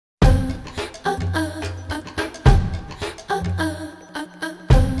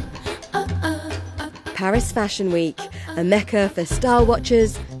Paris Fashion Week, a mecca for style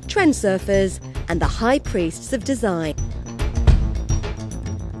watchers, trend surfers and the high priests of design.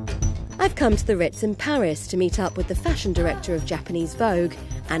 I've come to the Ritz in Paris to meet up with the fashion director of Japanese Vogue,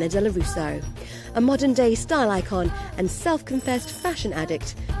 Anna DELLO RUSSO, a modern-day style icon and self-confessed fashion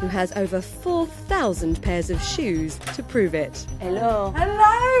addict who has over 4,000 pairs of shoes to prove it. Hello.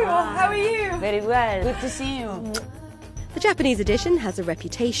 Hello, how are you? Very well. Good to see you. The Japanese edition has a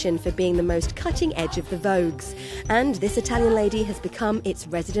reputation for being the most cutting edge of the Vogues, and this Italian lady has become its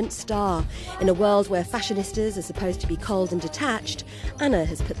resident star. In a world where fashionistas are supposed to be cold and detached, Anna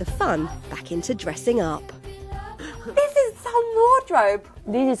has put the fun back into dressing up. This is some wardrobe.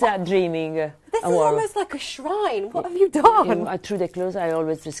 This is a dreaming. This is almost like a shrine. What have you done? Through the clothes, I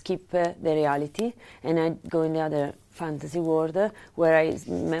always skip the reality, and I go in the other fantasy world where it's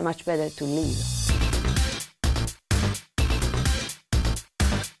much better to live.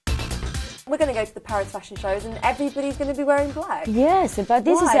 We're going to go to the Paris fashion shows and everybody's going to be wearing black. Yes, but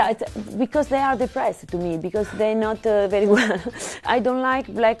this Why? is because they are depressed to me, because they're not very well. I don't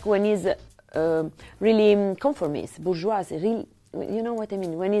like black when it's really conformist, bourgeois, really, you know what I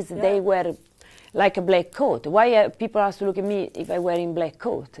mean? When they wear like a black coat. Why people have to look at me if I'm wearing black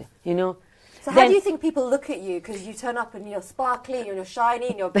coat, you know? So how do you think people look at you? Because you turn up and you're sparkly and you're shiny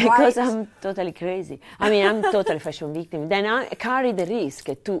and you're bright. Because I'm totally crazy. I mean, I'm totally fashion victim. Then I carry the risk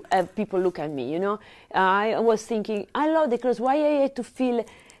to have people look at me, you know. I was thinking, I love the clothes. Why I have to feel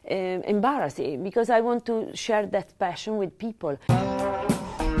embarrassing? Because I want to share that passion with people.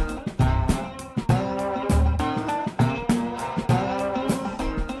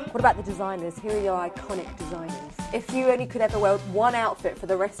 What about the designers? Who are your iconic designers? If you only could ever wear one outfit for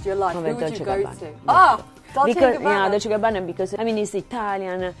the rest of your life, who would you go to? Ah, Dolce & Gabbana. Yeah, Dolce & Gabbana, because I mean it's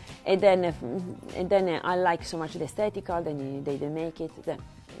Italian, and then I like so much the aesthetical. Then they make it.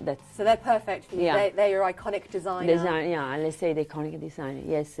 So they're perfect for you. Yeah. They're your iconic designer. Yeah, let's say the iconic designer.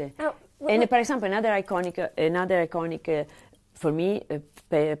 Yes. Now, and for example, another iconic for me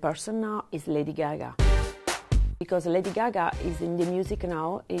person now is Lady Gaga. Because Lady Gaga is in the music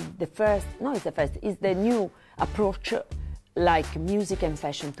now, is the new approach, like music and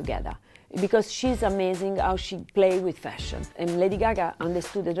fashion together. Because she's amazing how she plays with fashion. And Lady Gaga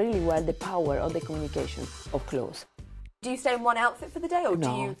understood really well the power of the communication of clothes. Do you stay in one outfit for the day, or do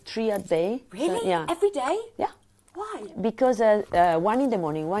you? 3 a day. Really? Yeah. Every day? Yeah. Why? Because one in the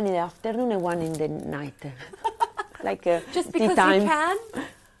morning, one in the afternoon, and one in the night. Like just because time. You can?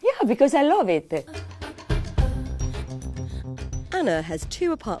 Yeah, because I love it. Anna has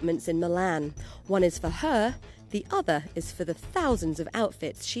 2 apartments in Milan. One is for her, the other is for the thousands of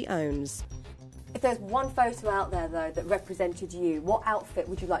outfits she owns. If there's one photo out there, though, that represented you, what outfit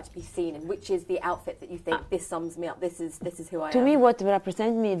would you like to be seen in? Which is the outfit that you think, this sums me up, this is who I am? To me, what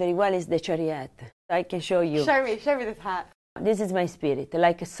represents me very well is the chariot. I can show you. Show me this hat. This is my spirit,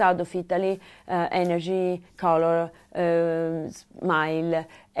 like south of Italy, energy, color, smile,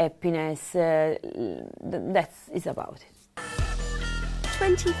 happiness, that's about it.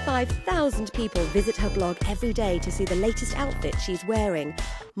 25,000 people visit her blog every day to see the latest outfit she's wearing.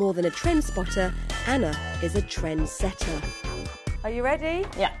 More than a trend spotter, Anna is a trend setter. Are you ready?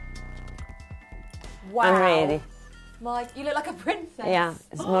 Yeah. Wow. I'm ready. You look like a princess. Yeah,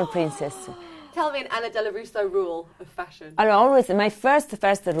 a small princess. Tell me an Anna DELLO RUSSO rule of fashion. Always, my first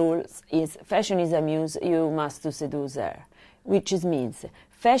rule is fashion is a muse, you must to seduce her. Which means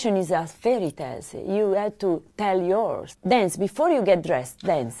fashion is a fairy tale. You have to tell yours. Dance before you get dressed.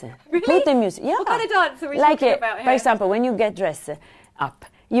 Dance. Really? Put the music. Yeah. What kind of dance are we like talking about here? For example, when you get dressed up,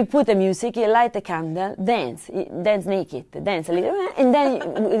 you put the music, you light a candle, dance naked, dance a little, and then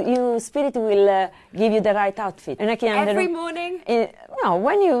your spirit will give you the right outfit. And every morning? No,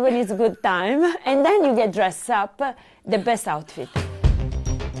 when it's a good time, and then you get dressed up, the best outfit.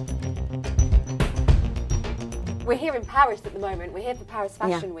 We're here in Paris at the moment. We're here for Paris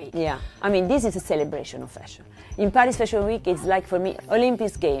Fashion Week. Yeah, I mean, this is a celebration of fashion. In Paris Fashion Week, it's like, for me,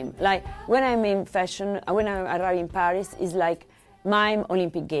 Olympics game. Like, when I'm in fashion, when I arrive in Paris, it's like my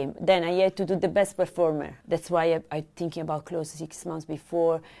Olympic game. Then I had to do the best performer. That's why I'm thinking about clothes 6 months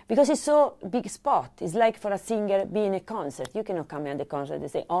before. Because it's so big spot. It's like for a singer being a concert. You cannot come at the concert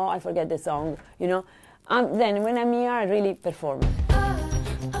and say, oh, I forget the song, you know. Then when I'm here, I really perform.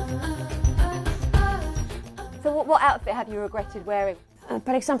 So what outfit have you regretted wearing?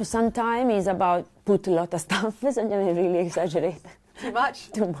 For example, sometimes it's about put a lot of stuff, sometimes I really exaggerate. Too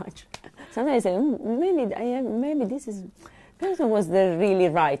much? Too much. Sometimes I say, maybe this was the really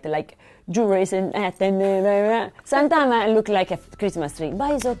right, like jewelry and sometimes I look like a Christmas tree,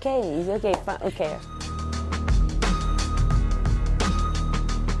 but it's okay, okay.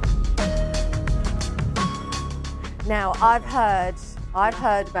 Now, I've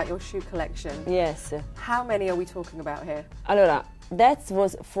heard about your shoe collection. Yes. How many are we talking about here? Allora, that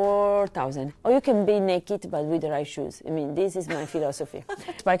was 4,000. Or you can be naked but with the right shoes. I mean, this is my philosophy.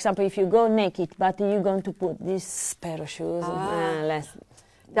 For example, if you go naked but you're going to put this pair of shoes, less.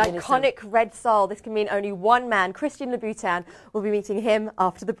 The iconic red sole. This can mean only one man. Christian Louboutin will be meeting him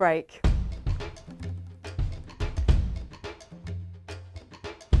after the break.